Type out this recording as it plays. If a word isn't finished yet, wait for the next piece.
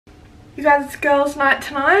You guys, it's girls' night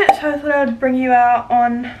tonight, so I thought I would bring you out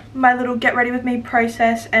on my little get ready with me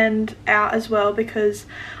process and out as well, because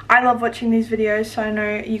I love watching these videos, so I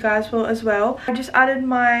know you guys will as well. I just added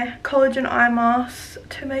my collagen eye mask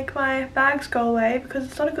to make my bags go away because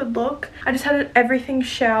it's not a good look. I just had everything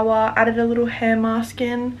shower, added a little hair mask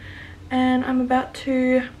in, and I'm about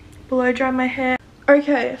to blow dry my hair.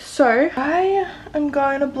 Okay, so I am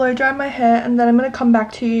going to blow dry my hair and then I'm going to come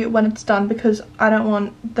back to you when it's done because I don't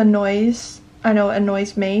want the noise. I know it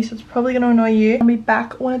annoys me, so it's probably going to annoy you. I'll be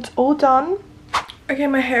back when it's all done. Okay,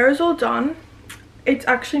 my hair is all done. It's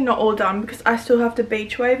actually not all done because I still have to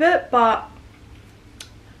beach wave it, but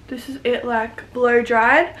this is it, like blow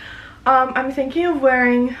dried. I'm thinking of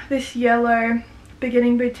wearing this yellow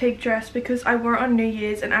beginning boutique dress because I wore it on New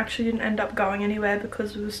Year's and actually didn't end up going anywhere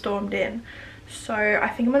because it was stormed in. So I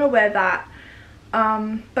think I'm gonna wear that,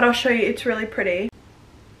 but I'll show you. It's really pretty.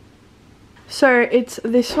 So it's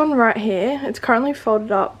this one right here. It's currently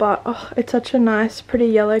folded up, but oh, it's such a nice pretty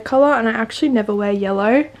yellow color, and I actually never wear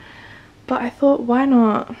yellow, but I thought why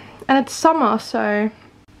not. And it's summer, so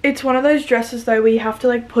it's one of those dresses though where you have to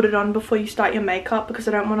like put it on before you start your makeup because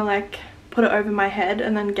I don't want to like put it over my head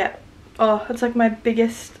and then get, oh, it's like my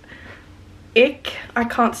biggest ick. I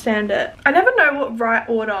can't stand it. I never know what right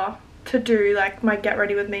order to do like my get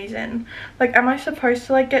ready with me's in. Like, am I supposed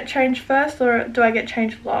to like get changed first or do I get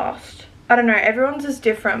changed last? I don't know, everyone's is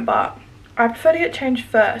different, but I prefer to get changed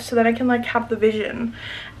first so that I can like have the vision.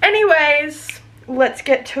 Anyways, let's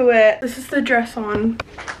get to it. This is the dress on.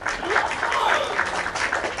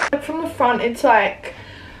 From the front it's like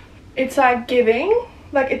giving,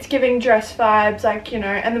 like it's giving dress vibes, like, you know,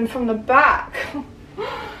 and then from the back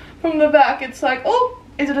it's like, oh,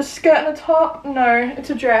 is it a skirt and a top? No, it's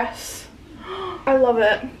a dress. I love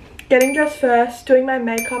it. Getting dressed first, doing my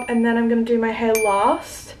makeup, and then I'm going to do my hair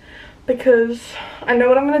last because I know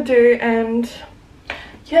what I'm going to do. And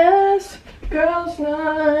yes, girls'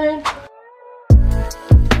 night.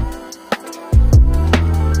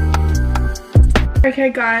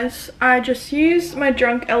 Okay guys, I just used my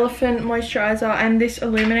Drunk Elephant moisturizer and this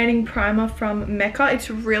illuminating primer from Mecca.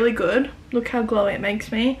 It's really good. Look how glowy it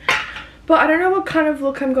makes me. But I don't know what kind of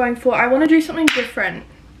look I'm going for. I want to do something different.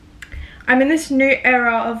 I'm in this new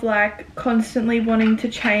era of like constantly wanting to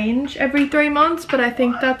change every 3 months, but I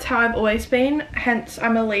think that's how I've always been, hence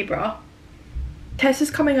I'm a Libra. Tess is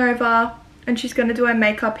coming over and she's going to do her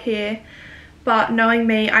makeup here, but knowing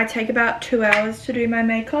me, I take about 2 hours to do my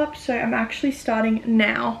makeup, so I'm actually starting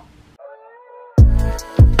now.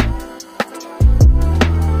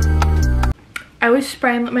 I always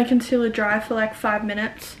spray and let my concealer dry for like 5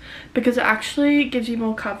 minutes because it actually gives you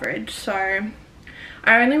more coverage. So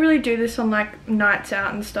I only really do this on like nights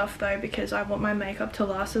out and stuff though because I want my makeup to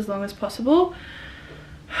last as long as possible.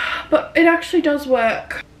 But it actually does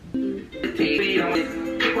work.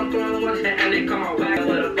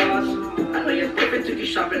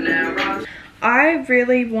 I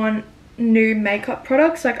really want new makeup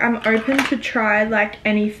products. Like, I'm open to try like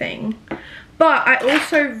anything. But I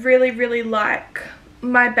also really like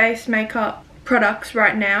my base makeup products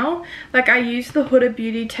right now. Like, I use the Huda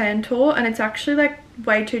Beauty Tantour and it's actually like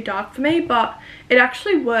way too dark for me, but it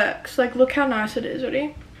actually works. Like, look how nice it is,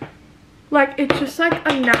 ready? Like, it's just like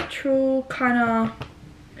a natural kind of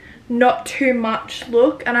not too much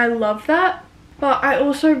look, and I love that. But I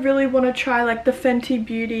also really want to try like the Fenty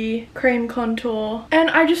Beauty cream contour,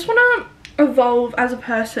 and I just want to evolve as a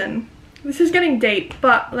person. This is getting deep,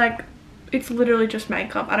 but like, it's literally just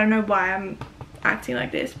makeup. I don't know why I'm acting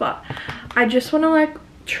like this, but I just want to like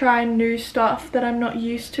try new stuff that I'm not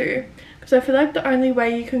used to, because I feel like the only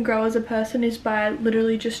way you can grow as a person is by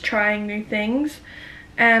literally just trying new things.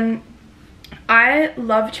 And I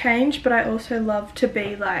love change, but I also love to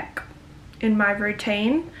be like in my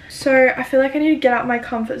routine. So I feel like I need to get out my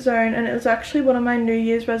comfort zone, and it was actually one of my New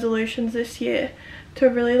Year's resolutions this year to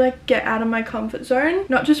really like get out of my comfort zone.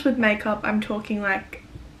 Not just with makeup, I'm talking like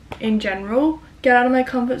in general. Get out of my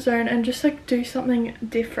comfort zone and just like do something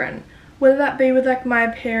different. Whether that be with like my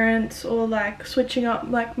appearance or like switching up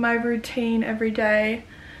like my routine every day,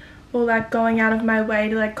 or like going out of my way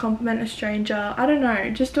to like compliment a stranger. I don't know,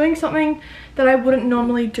 just doing something that I wouldn't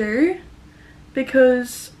normally do,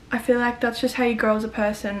 because I feel like that's just how you grow as a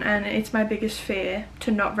person, and it's my biggest fear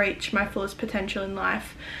to not reach my fullest potential in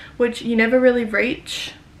life, which you never really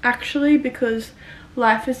reach actually, because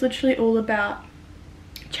life is literally all about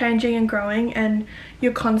changing and growing, and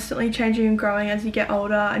you're constantly changing and growing as you get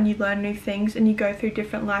older and you learn new things and you go through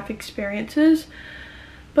different life experiences.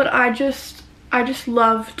 But I just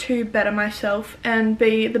love to better myself and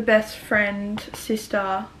be the best friend,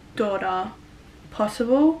 sister, daughter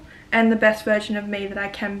possible, and the best version of me that I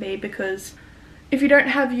can be, because if you don't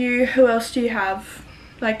have you, who else do you have?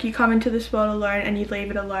 Like, you come into this world alone and you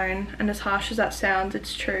leave it alone, and as harsh as that sounds,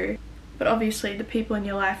 it's true. But obviously the people in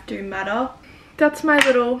your life do matter. That's my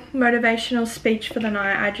little motivational speech for the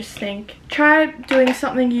night. I just think, try doing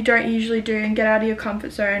something you don't usually do and get out of your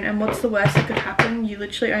comfort zone, and what's the worst that could happen? You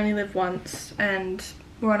literally only live once, and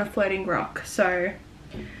we're on a floating rock. So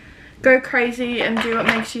go crazy and do what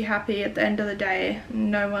makes you happy. At the end of the day,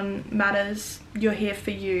 no one matters. You're here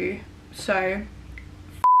for you. So f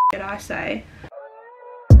it, I say.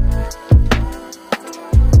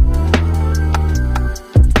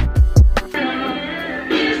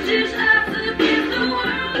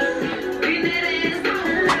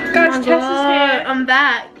 Guys, Tess is here. I'm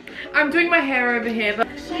back. I'm doing my hair over here, but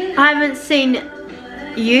I haven't seen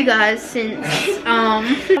you guys since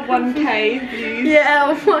 1K views.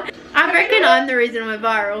 Yeah, I reckon I'm the reason we're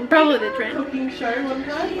viral. Probably the trend. Cooking show one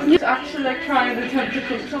time. It's actually like trying to attempt to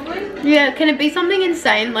cook something. Yeah, can it be something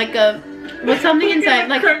insane, like a what's something insane,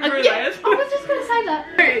 like creme brulee. yeah, I was just gonna say that.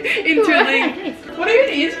 Interlink. What even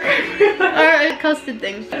is creme brulee? A custard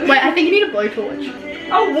thing. Wait, I think you need a blowtorch.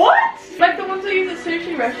 Oh, what? Like the ones they use at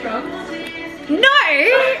sushi restaurants? No!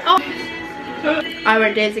 Oh. I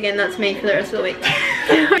won't dance again, that's me for the rest of the week.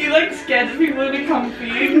 You like scared that people are gonna come for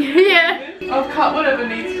you? Yeah. I'll cut whatever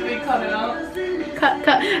needs to be cut out.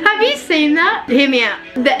 Cut. Have you seen that? Hear me out.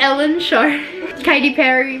 The Ellen show. Katy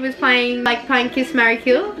Perry was playing Kiss, Marry,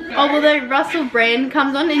 Kill. Oh, well then Russell Brand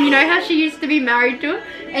comes on, and you know how she used to be married to him?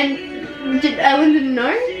 And Ellen didn't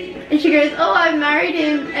know? And she goes, oh, I married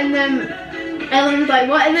him, and then Ellen was like,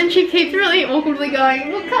 what? And then she keeps really awkwardly going,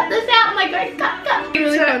 we'll cut this out. And I go, cut.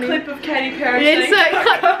 Really Insert funny. clip of Katy Perry Yeah, saying,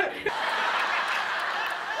 cut.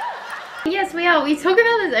 Yes, we are. We talk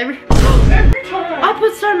about this every time. I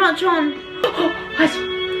put so much on.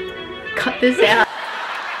 Cut this out.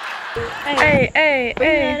 Hey,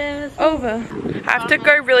 over. I have to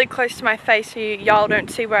go really close to my face so y'all don't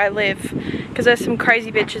see where I live, because there's some crazy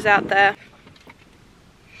bitches out there.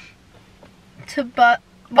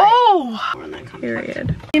 Oh!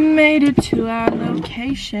 Period. We made it to our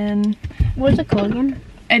location. What's it called again?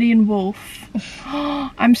 Eddie and Wolf.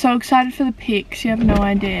 I'm so excited for the pics, you have no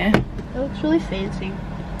idea. It looks really fancy.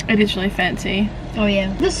 It is really fancy. Oh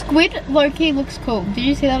yeah. The squid low-key looks cool. Did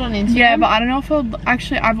you see that on Instagram? Yeah, but I don't know if it'll...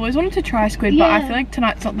 Actually, I've always wanted to try squid, but I feel like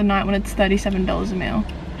tonight's not the night when it's $37 a meal.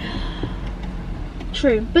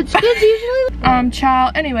 True. But squid's usually... Ciao.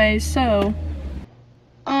 Anyways, so...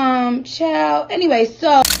 Ciao. Anyway,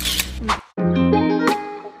 so...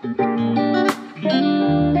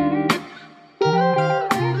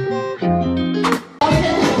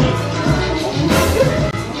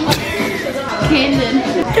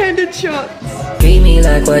 Candid shots. Treat me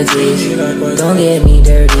like white teeth, don't get me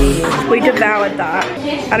dirty. We devoured that.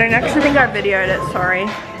 I don't actually think I videoed it, sorry.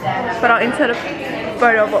 But I'll insert a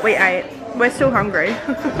photo of what we ate. We're still hungry.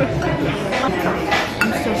 I'm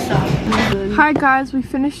still stuffed. Hi guys, we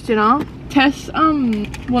finished dinner. Tess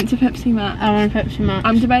wants a Pepsi Max. I want a Pepsi Max.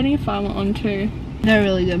 I'm debating if I want one too. They're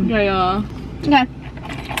really good. They are. Okay.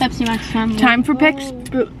 Pepsi Max time. Time for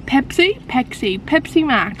Pepsi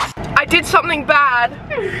Max. I did something bad.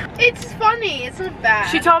 It's funny, it's not bad.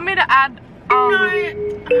 She told me to add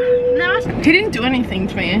No. He didn't do anything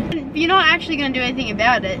to me. You're not actually gonna do anything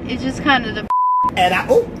about it. It's just kind of the And I...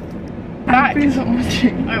 Oh! That isn't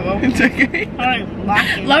watching. I will. It's okay. I don't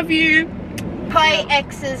like it. Love you. Play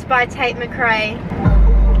X's by Tate McRae.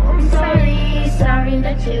 I'm sorry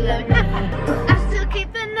that you love me. I still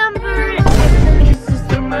keep the number.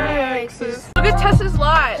 Look at Tessa's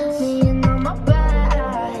lights.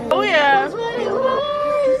 Oh yeah.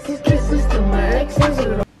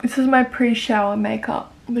 This is my pre-shower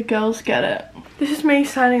makeup. The girls get it. This is me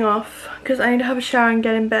signing off because I need to have a shower and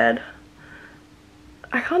get in bed.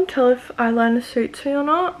 I can't tell if eyeliner suits me or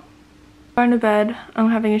not. Going to bed, I'm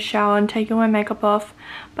having a shower and taking my makeup off,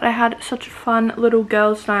 but I had such a fun little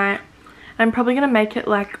girls' night. I'm probably gonna make it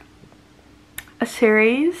like a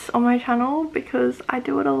series on my channel because I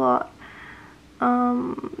do it a lot.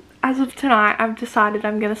 As of tonight, I've decided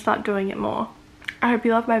I'm gonna start doing it more. I hope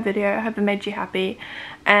you loved my video. I hope it made you happy,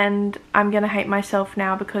 and I'm gonna hate myself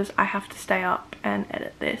now because I have to stay up and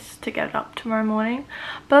edit this to get it up tomorrow morning,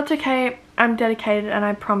 but that's okay. I'm dedicated and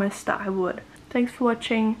I promised that I would. Thanks for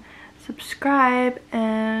watching. Subscribe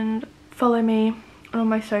and follow me on all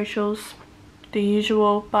my socials, the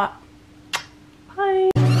usual, but bye.